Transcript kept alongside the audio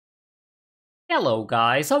Hello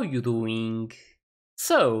guys, how you doing?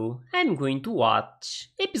 So, I'm going to watch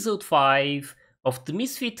episode 5 of the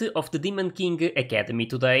Misfit of the Demon King Academy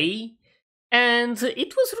today. And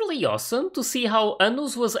it was really awesome to see how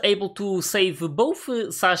Anus was able to save both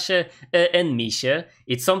Sasha and Misha.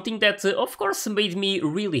 It's something that, of course, made me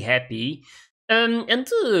really happy.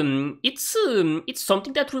 It's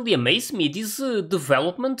something that really amazed me. This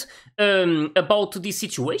development about the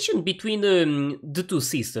situation between the two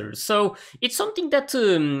sisters. So it's something that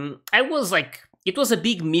I was like. It was a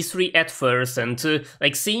big mystery at first, and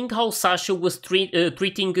like seeing how Sasha was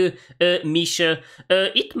treating Misha,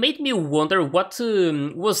 it made me wonder what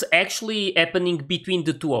was actually happening between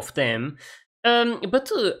the two of them. But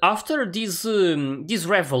after these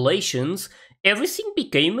revelations, everything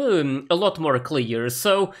became a lot more clear.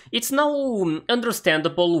 So it's now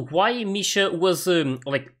understandable why Misha was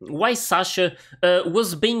why Sasha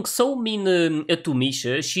was being so mean to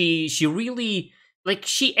Misha. She really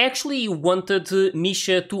she actually wanted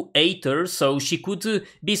Misha to hate her so she could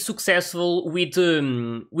be successful with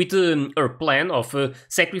her plan of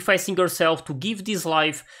sacrificing herself to give this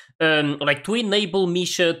life, to enable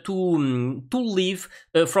Misha to live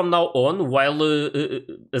from now on while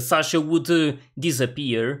Sasha would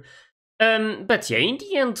disappear. But yeah, in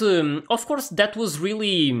the end, of course, that was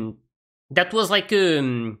like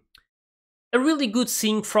a really good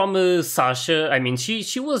thing from Sasha. I mean,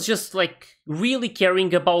 she was just like really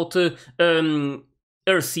caring about her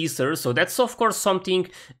sister, so that's of course something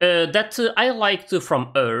that I liked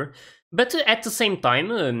from her. But at the same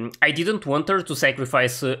time, I didn't want her to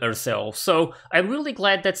sacrifice herself. So I'm really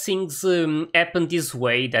glad that things happened this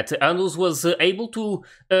way. That Anus was able to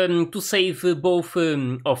save both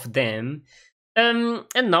of them. And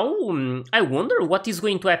now I wonder what is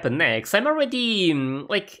going to happen next. I'm already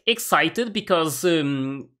excited because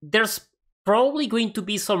there's probably going to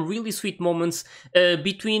be some really sweet moments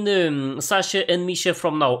between Sasha and Misha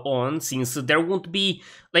from now on, since there won't be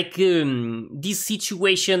this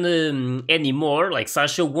situation anymore. Like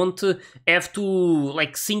Sasha won't have to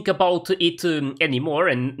think about it anymore,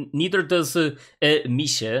 and neither does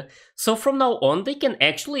Misha. So from now on, they can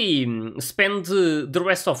actually spend the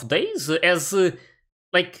rest of days as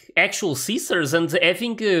actual sisters and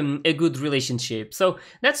having a good relationship. So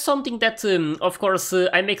that's something that, of course,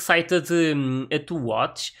 I'm excited to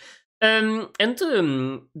watch. And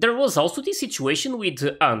there was also this situation with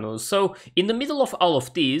Anu. So in the middle of all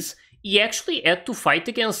of this, he actually had to fight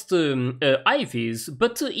against Ivy's,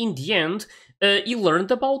 but in the end, he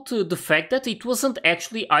learned about the fact that it wasn't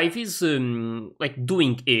actually Ivy's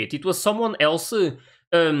doing it. It was someone else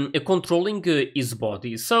controlling his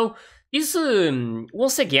body. So this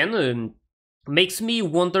once again makes me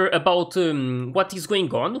wonder about what is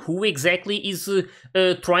going on. Who exactly is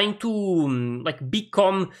trying to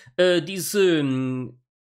become this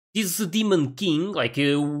demon king?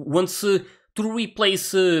 Wants to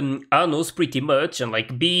replace Anos pretty much,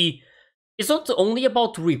 and be. It's not only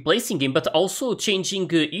about replacing him, but also changing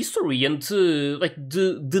history and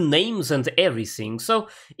the names and everything. So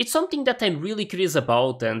it's something that I'm really curious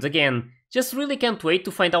about, and again, just really can't wait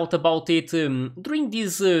to find out about it during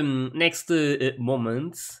these next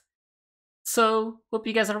moments. So hope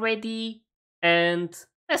you guys are ready, and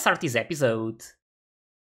let's start this episode.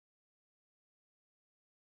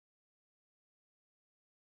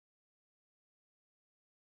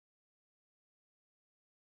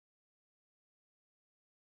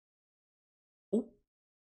 Oh,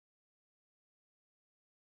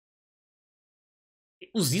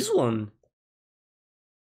 who's this one?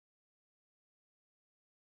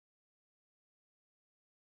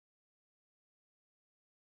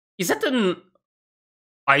 Is that an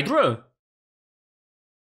Hydra?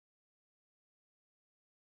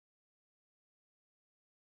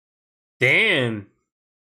 Damn.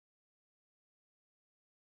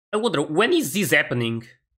 I wonder when is this happening?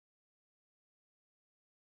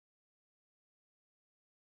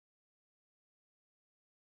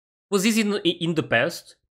 Was this in the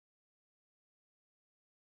past?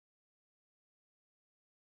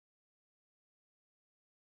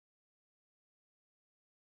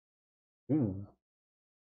 Ooh.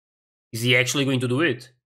 Is he actually going to do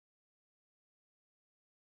it?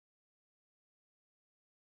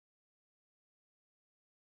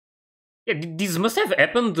 Yeah, this must have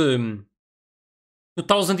happened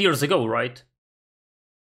 2000 years ago, right?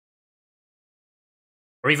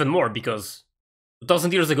 Or even more, because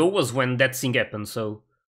 2000 years ago was when that thing happened, so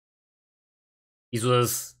this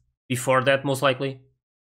was before that, most likely.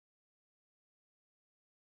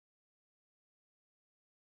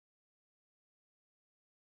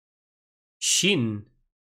 Shin.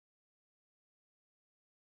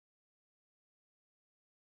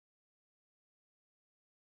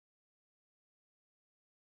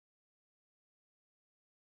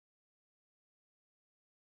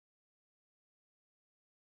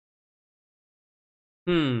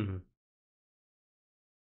 Hmm.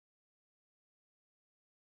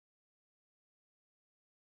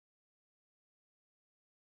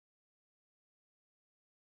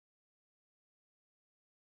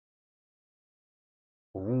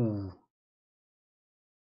 Ooh.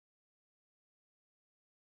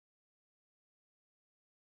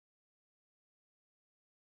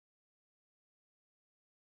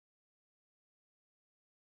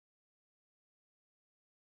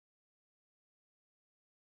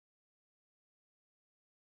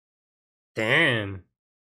 Damn.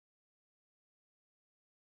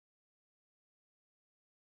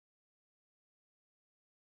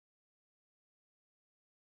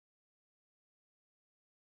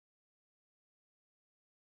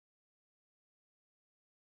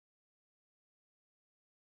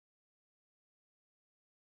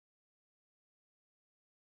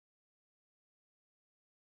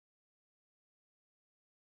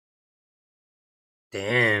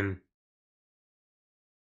 Damn.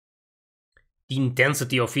 The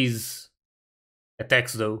intensity of his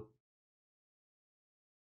attacks, though.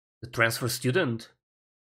 The transfer student.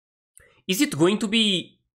 Is it going to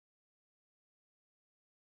be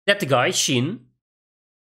that guy, Shin?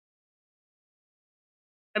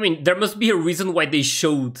 I mean, there must be a reason why they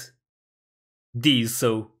showed these,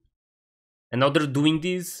 so. And now they're doing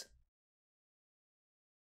this?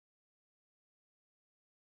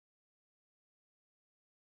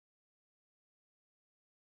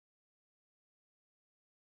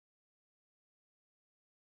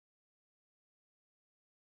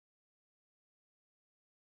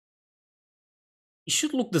 It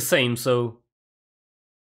should look the same, so.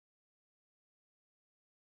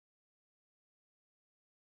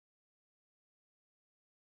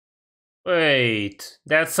 Wait,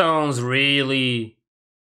 that sounds really.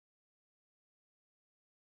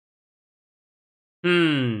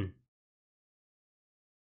 Hmm.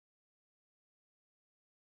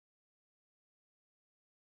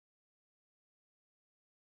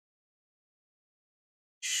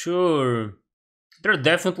 Sure. They're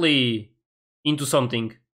definitely into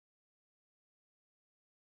something.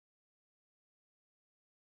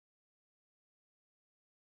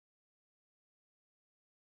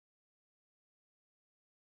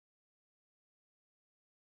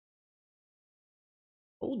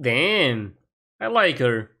 Oh, damn. I like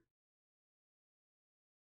her.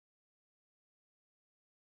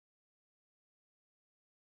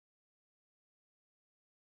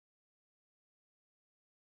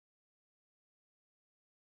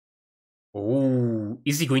 Oh,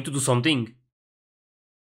 is he going to do something?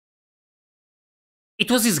 It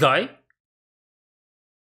was this guy?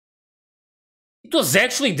 It was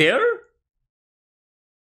actually there?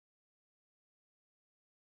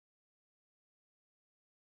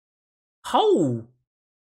 How?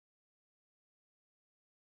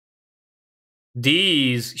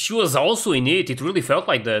 This. She was also in it. It really felt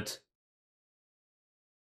like that.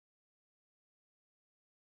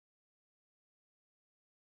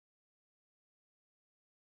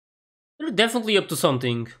 They're definitely up to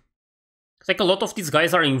something. It's like a lot of these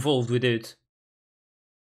guys are involved with it.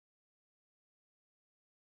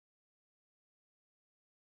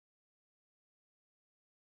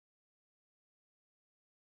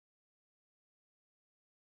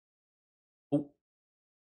 Oh.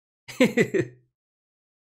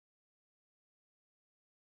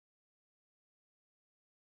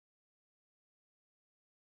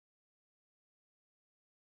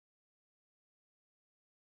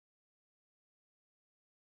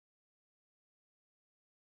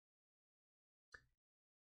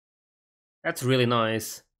 That's really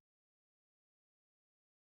nice.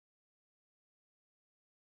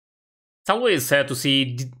 It's always sad to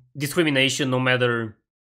see discrimination no matter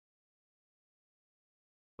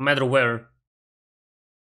where.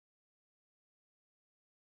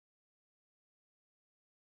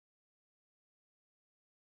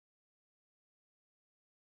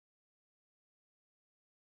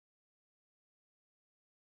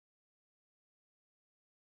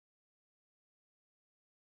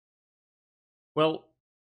 Well,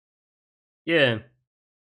 yeah.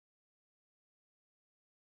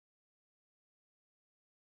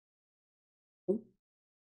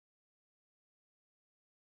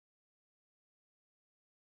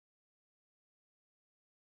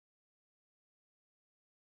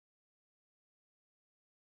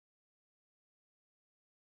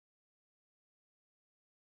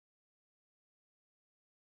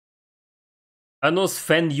 Anos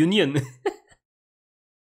Fan Union.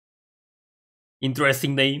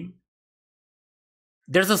 Interesting name.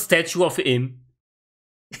 There's a statue of him.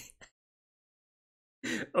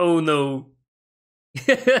 Oh no.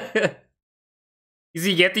 Is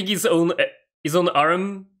he getting his own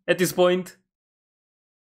arm at this point?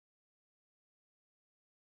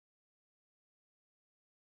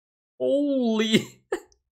 Holy!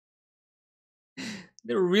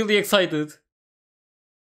 They're really excited.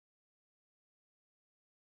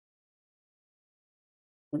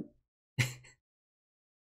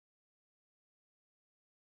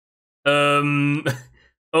 Um.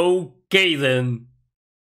 Okay then.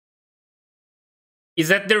 Is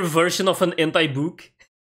that their version of an anti-book?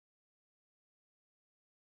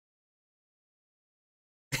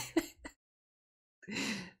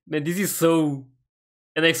 Man, this is so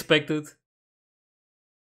unexpected.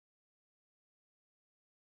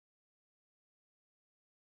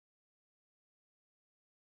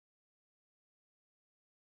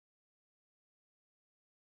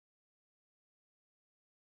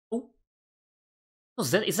 Oh,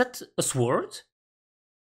 is that a sword?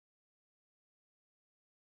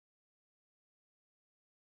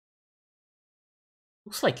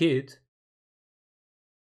 Looks like it.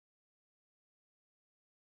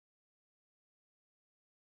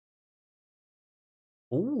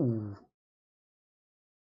 Oh.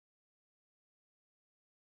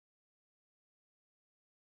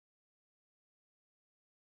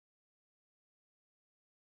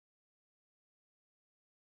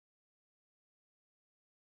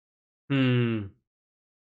 Hmm.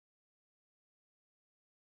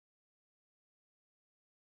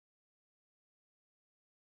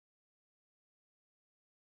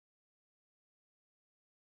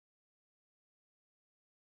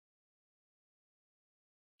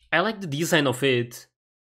 I like the design of it.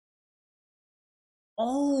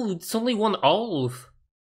 Oh, it's only one elf.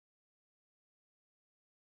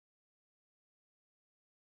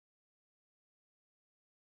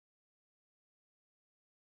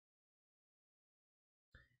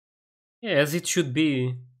 Yeah, as it should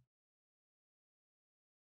be.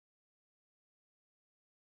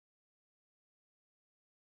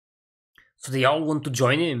 So they all want to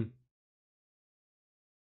join him.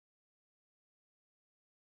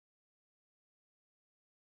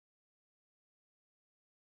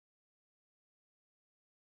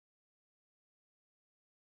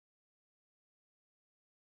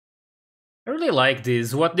 I really like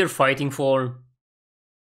this, what they're fighting for.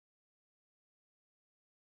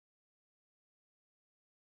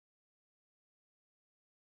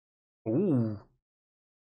 Ooh.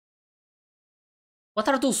 What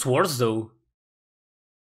are those swords though?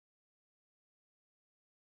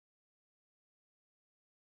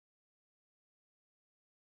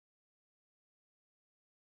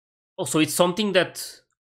 Oh, so it's something that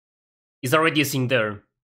is already a thing there.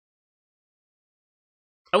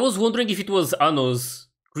 I was wondering if it was Anos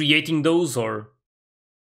creating those or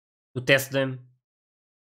to test them.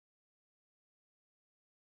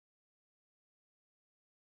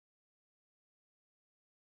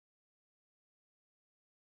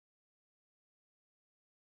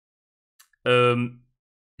 Um.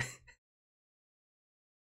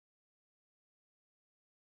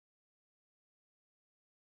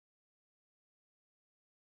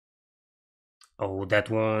 Oh, that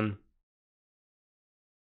one.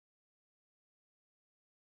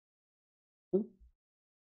 Ooh.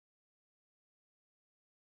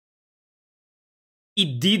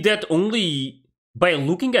 It did that only by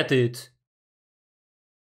looking at it.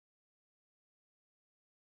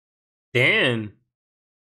 Damn.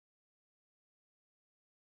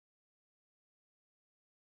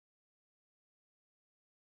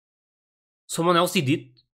 Someone else did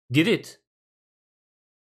it. Did it?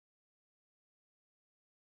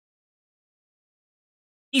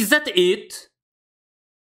 Is that it?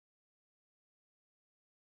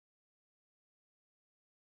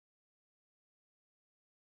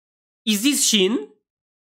 Is this Shin?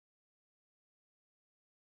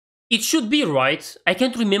 It should be right. I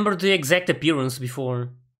can't remember the exact appearance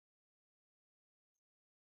before.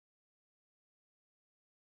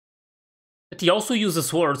 But he also used a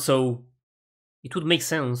sword, so it would make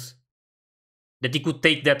sense that he could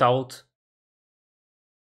take that out.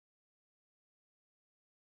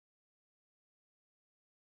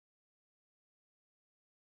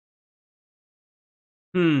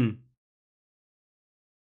 Hmm.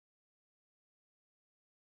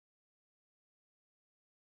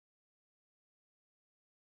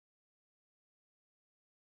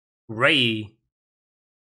 Ray.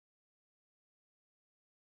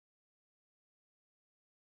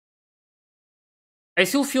 I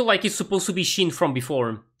still feel like it's supposed to be Shin from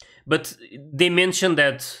before, but they mentioned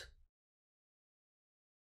that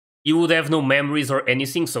you would have no memories or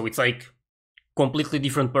anything, so it's like completely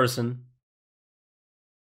different person.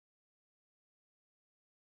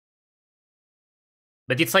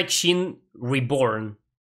 But it's like Shin reborn,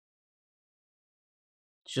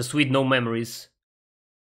 just with no memories.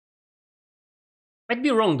 Might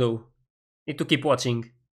be wrong though. Need to keep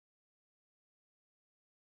watching.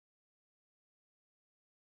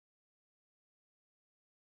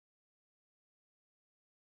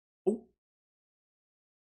 Oh,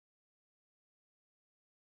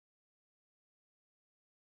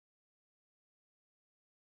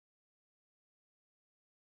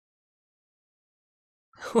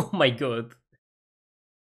 oh my god.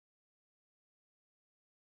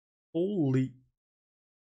 Holy.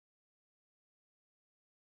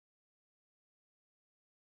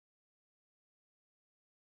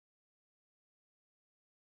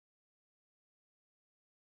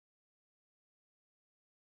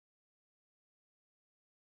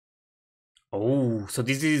 Oh, so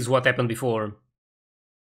this is what happened before.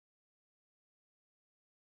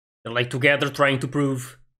 They're like together trying to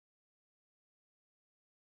prove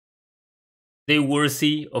they're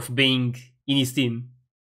worthy of being in his team.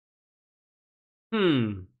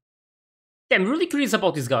 Hmm. Yeah, I'm really curious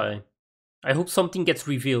about this guy. I hope something gets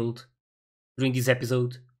revealed during this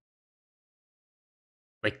episode.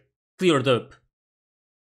 Like, cleared up.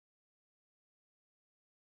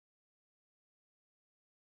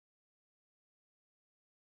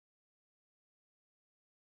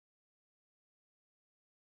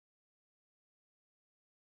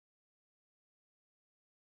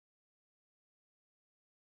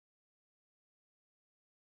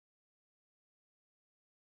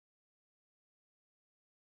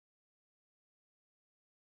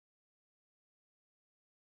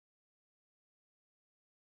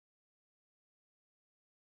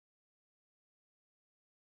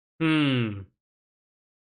 Hmm.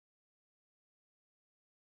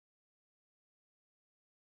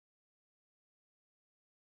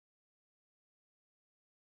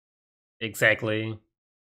 Exactly.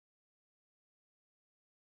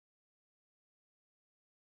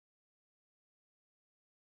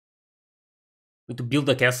 To build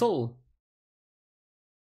a castle?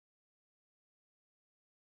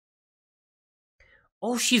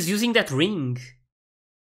 Oh, she's using that ring.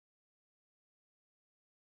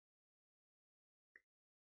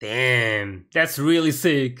 Damn, that's really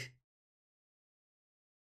sick.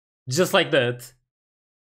 Just like that.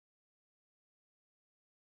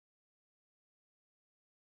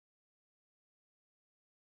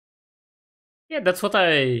 Yeah, that's what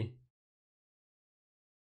I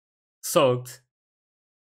thought.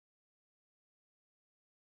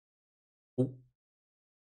 Oh,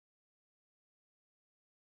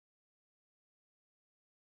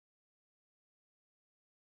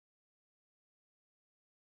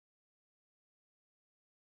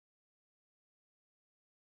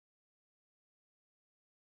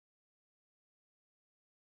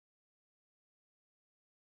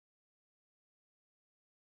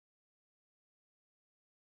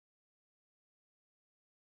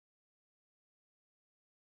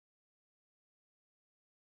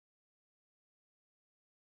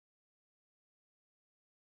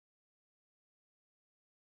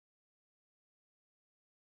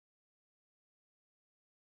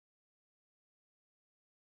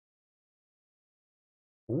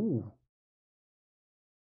 ooh,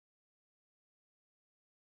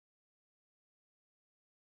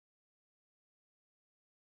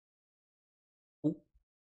 ooh.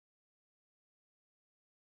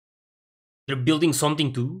 They're building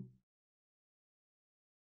something too?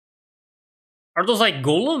 Are those like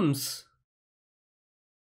golems?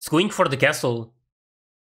 It's going for the castle.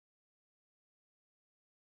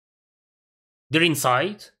 They're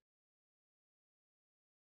inside?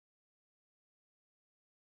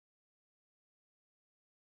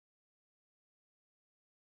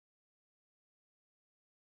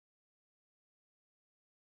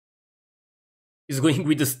 He's going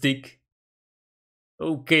with the stick.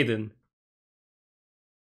 Okay then.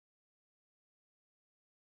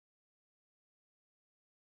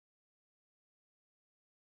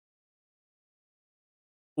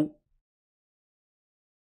 Ooh,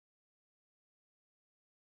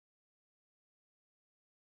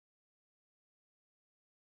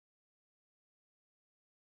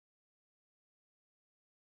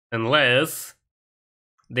 unless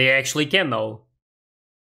they actually can now.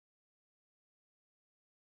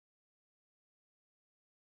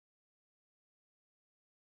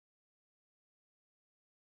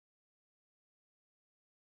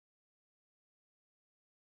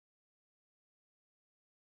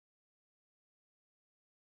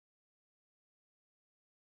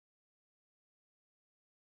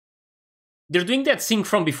 They're doing that thing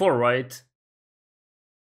from before, right?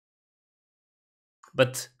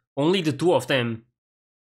 But only the two of them.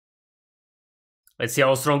 Let's see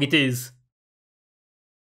how strong it is.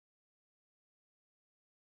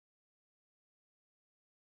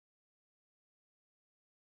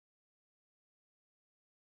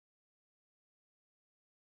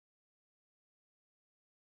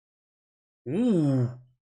 Ooh.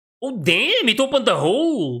 Oh, damn, it opened the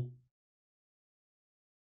hole.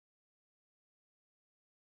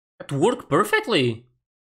 That worked perfectly.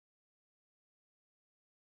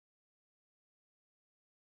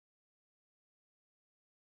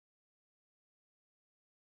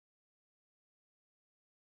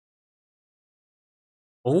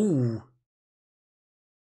 Oh.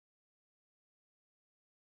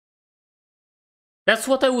 That's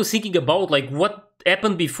what I was thinking about. Like, what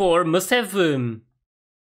happened before must have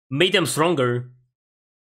made them stronger.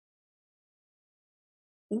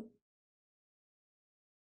 Ooh.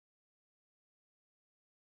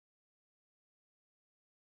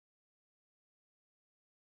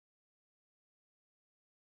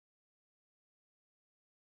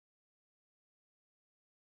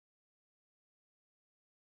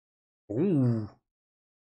 Ooh.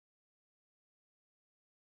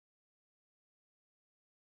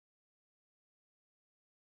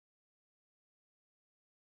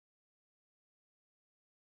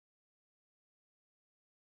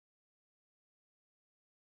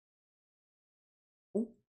 Ooh.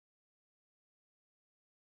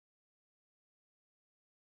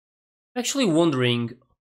 Actually wondering.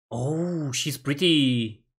 Oh, she's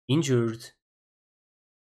pretty injured.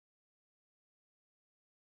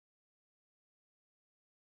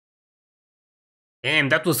 Damn,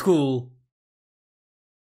 that was cool.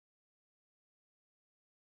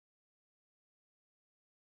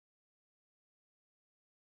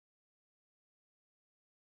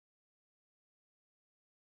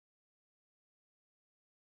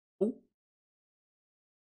 Ooh.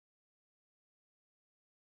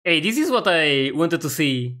 Hey, this is what I wanted to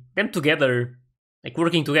see. Them together. Like,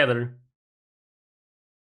 working together.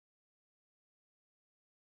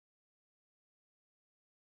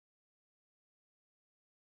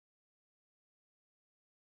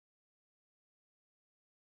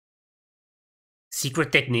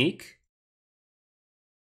 Secret technique?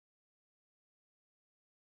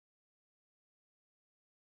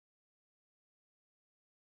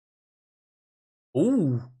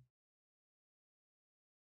 Ooh.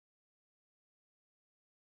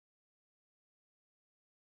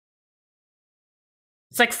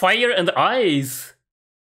 It's like fire and ice.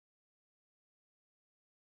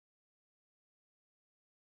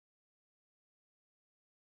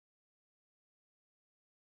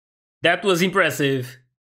 That was impressive.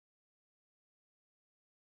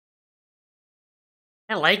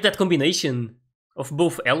 I like that combination of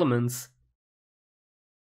both elements.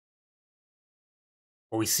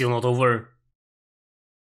 Oh, it's still not over.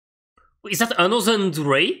 Is that Anos and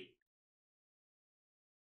Ray?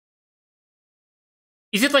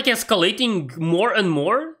 Is it like escalating more and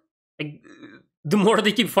more? Like, the more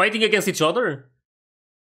they keep fighting against each other?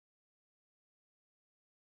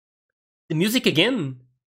 The music again.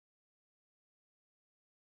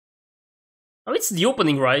 Oh, it's the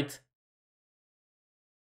opening, right?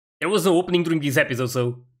 There was no opening during this episode,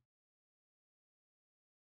 so.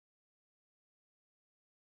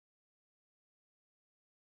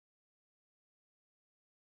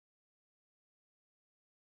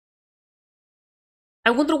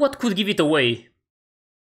 I wonder what could give it away.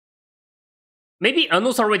 Maybe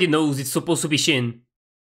Anos already knows it's supposed to be Shin.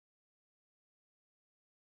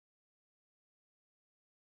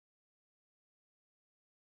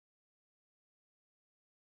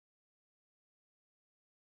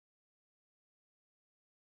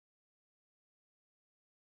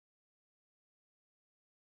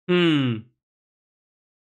 Hmm.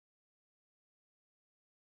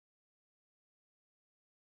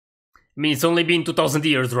 I mean, it's only been 2000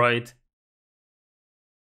 years, right?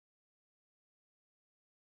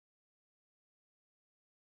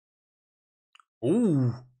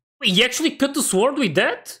 Ooh. He actually cut the sword with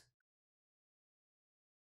that?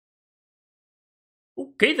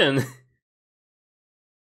 Okay then.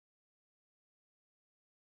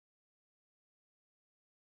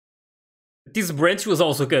 This branch was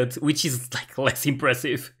also cut, which is like less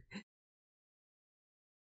impressive.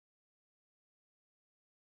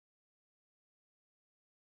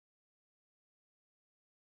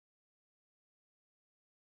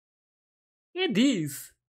 It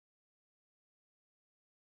is.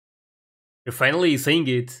 You're finally saying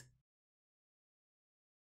it.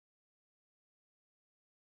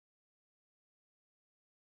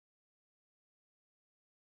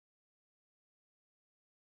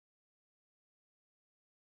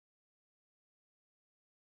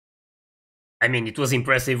 I mean, it was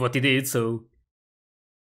impressive what he did, so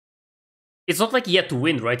it's not like he had to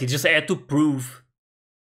win, right? He just had to prove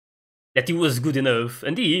that he was good enough,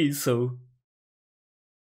 and he is, so.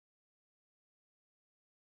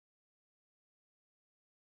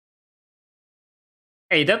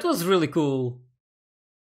 Hey, that was really cool.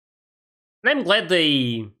 And I'm glad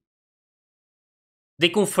they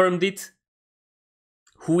confirmed it,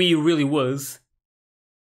 who he really was.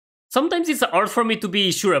 Sometimes it's hard for me to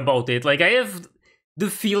be sure about it. Like, I have the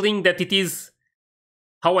feeling that it is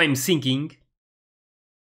how I'm thinking.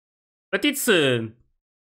 But it's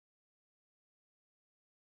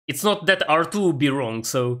not that hard to be wrong,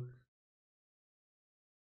 so.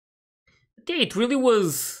 Yeah, it really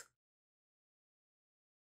was.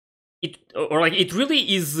 It or like it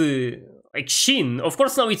really is like Shin. Of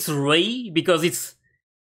course, now it's Rei because it's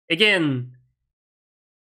again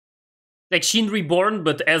like Shin reborn,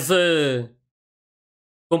 but as a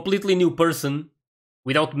completely new person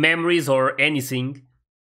without memories or anything.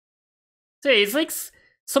 So yeah, it's like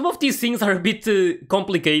some of these things are a bit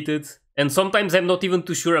complicated, and sometimes I'm not even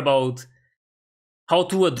too sure about how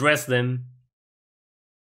to address them.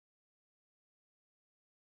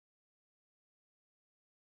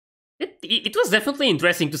 It was definitely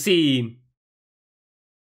interesting to see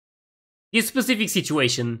this specific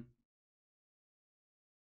situation.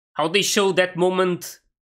 How they show that moment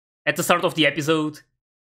at the start of the episode.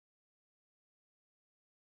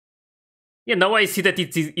 Yeah, now I see that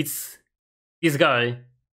it's this guy.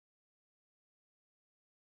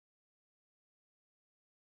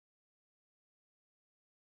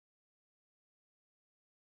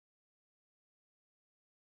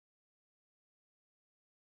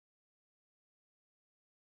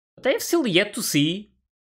 But I have still yet to see.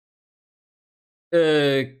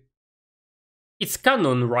 Uh, it's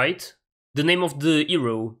canon, right? The name of the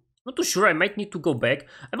hero. Not too sure. I might need to go back.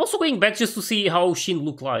 I'm also going back just to see how Shin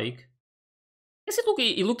looked like. Guess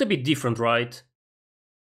it looked a bit different, right?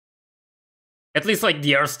 At least like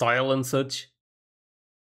the hairstyle and such.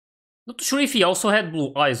 Not too sure if he also had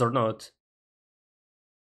blue eyes or not.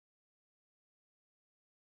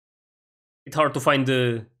 It's hard to find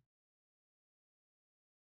the.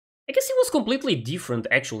 I guess he was completely different,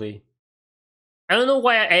 actually. I don't know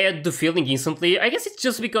why I had the feeling instantly. I guess it's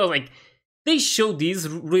just because like they show this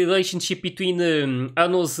relationship between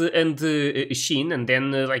Anos and Shin, and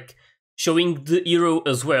then like showing the hero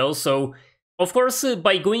as well. So of course,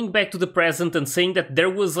 by going back to the present and saying that there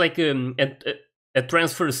was like a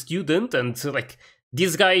transfer student and like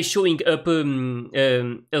this guy showing up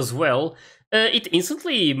as well. It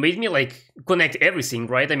instantly made me like connect everything,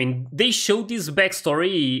 right? I mean, they showed this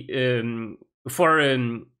backstory for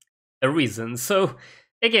a reason. So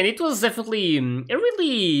again, it was definitely a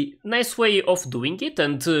really nice way of doing it,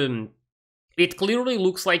 and it clearly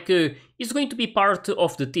looks like he's going to be part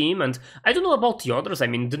of the team. And I don't know about the others. I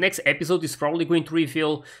mean, the next episode is probably going to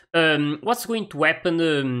reveal what's going to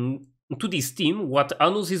happen to this team, what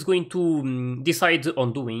Anus is going to decide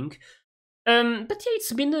on doing. But yeah,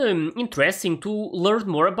 it's been interesting to learn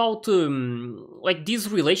more about like these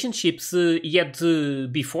relationships he had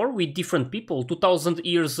before with different people 2000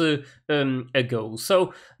 years ago.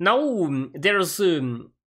 So now there's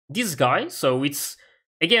this guy, so it's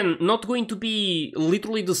again not going to be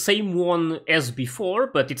literally the same one as before,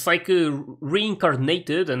 but it's like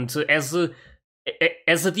reincarnated and as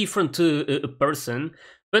a different person.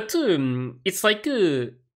 But it's like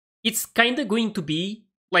it's kind of going to be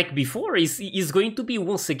like before. Is going to be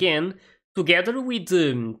once again together with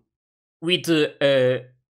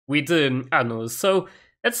Ano. So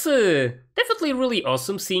that's definitely really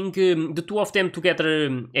awesome seeing the two of them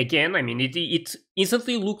together again. I mean, it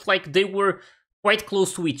instantly looked like they were quite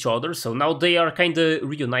close to each other, so now they are kind of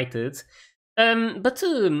reunited. But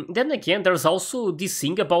then again, there's also this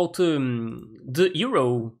thing about the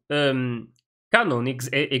hero canon,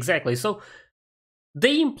 exactly. So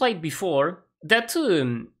they implied before that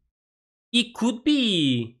he could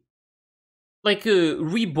be like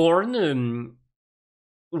reborn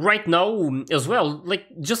right now as well, like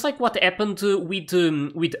just like what happened with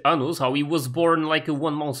Anus, how he was born like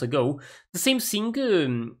 1 month ago. The same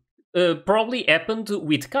thing probably happened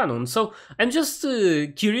with canon. So I'm just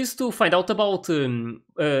curious to find out about to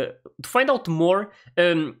find out more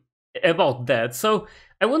about that. So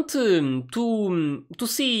I want to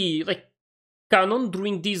see like canon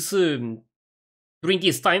during this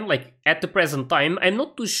time, like at the present time. I'm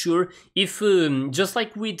not too sure if just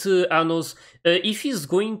like with Anos, if he's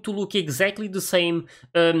going to look exactly the same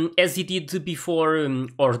as he did before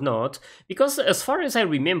or not, because as far as I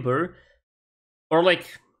remember, or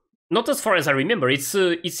like not as far as I remember. It's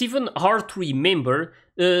even hard to remember.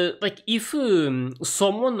 Like if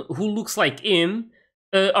someone who looks like him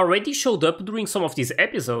already showed up during some of these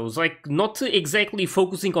episodes, like not exactly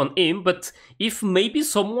focusing on him, but if maybe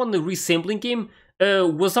someone resembling him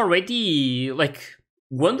was already like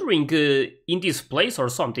wandering in this place or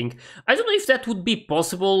something. I don't know if that would be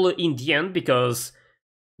possible in the end, because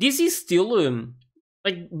this is still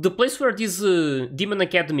like the place where this demon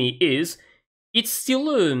academy is. It's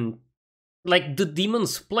still like the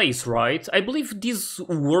demon's place, right? I believe this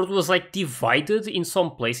world was like divided in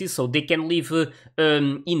some places so they can live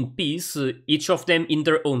in peace, each of them in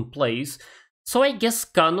their own place. So I guess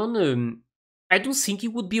canon, I don't think he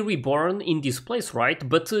would be reborn in this place, right?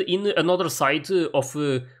 But in another side of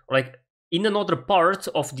like in another part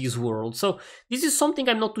of this world. So this is something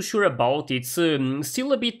I'm not too sure about. It's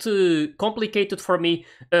still a bit complicated for me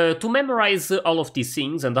to memorize all of these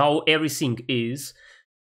things and how everything is.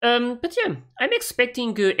 But yeah, I'm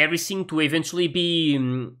expecting everything to eventually be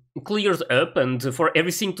cleared up and for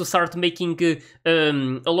everything to start making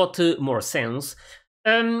a lot more sense.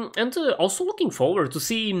 And also looking forward to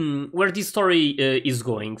see where this story is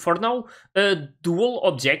going. For now, the whole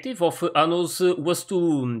objective of Anos was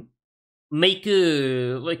to make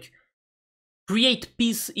like create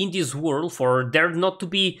peace in this world, for there not to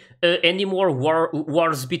be any more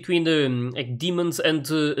wars between like demons and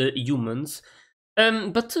humans.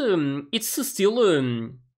 But it's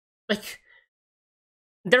still like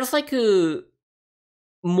there's like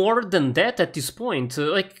more than that at this point.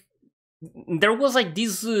 Like there was like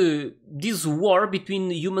this war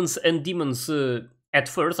between humans and demons at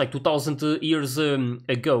first, like 2,000 years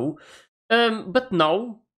ago. But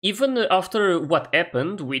now, even after what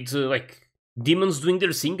happened with like demons doing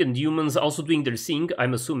their thing and humans also doing their thing,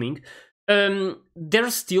 I'm assuming,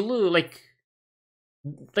 there's still like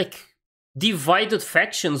divided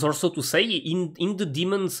factions, or so to say, in the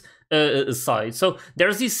demons side. So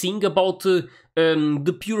there's this thing about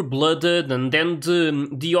the pure blooded and then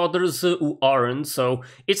the others who aren't. So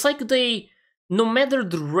it's like they, no matter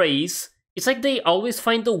the race, it's like they always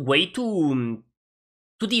find a way to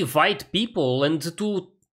divide people and to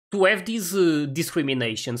have this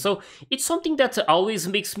discrimination. So it's something that always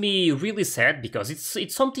makes me really sad, because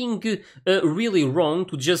it's something really wrong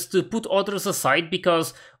to just put others aside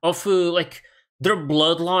because of like their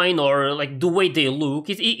bloodline or like the way they look.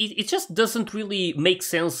 It just doesn't really make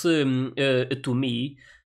sense to me.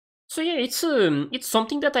 So yeah, it's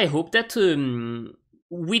something that I hope that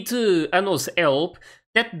with Anno's help,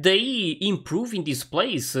 that they improve in this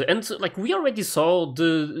place. And like we already saw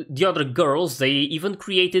the other girls, they even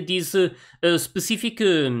created this specific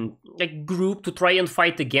like group to try and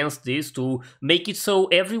fight against this, to make it so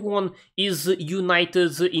everyone is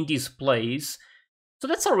united in this place. So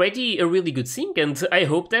that's already a really good thing, and I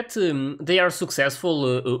hope that they are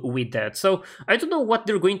successful with that. So I don't know what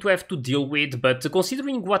they're going to have to deal with, but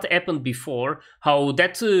considering what happened before, how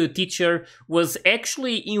that teacher was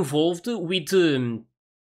actually involved with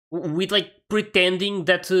like pretending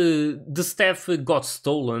that the staff got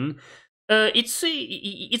stolen,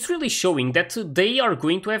 it's really showing that they are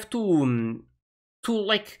going to have to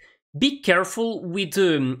like be careful with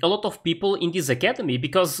a lot of people in this academy,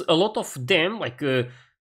 because a lot of them, like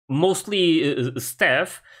mostly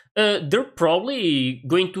staff, they're probably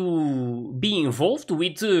going to be involved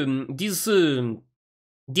with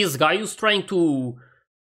this guy who's trying to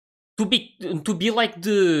be like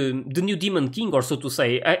the new demon king, or so to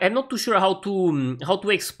say. I'm not too sure how to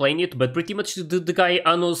explain it, but pretty much the guy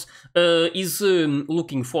Anos is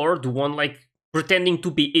looking for, the one like pretending to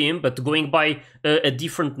be him but going by a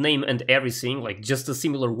different name and everything, like just a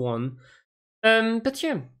similar one. But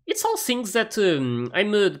yeah, it's all things that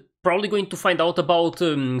I'm probably going to find out about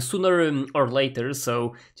sooner or later.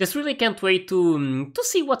 So just really can't wait to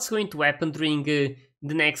see what's going to happen during the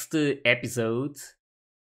next episode.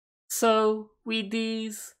 So with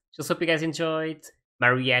this, just hope you guys enjoyed my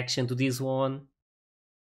reaction to this one.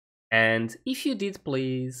 And if you did,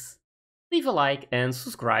 please leave a like and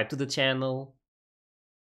subscribe to the channel.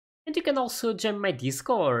 And you can also join my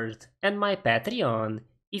Discord and my Patreon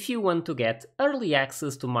if you want to get early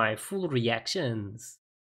access to my full reactions.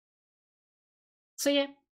 So yeah,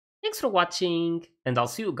 thanks for watching, and I'll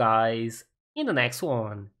see you guys in the next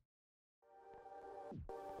one.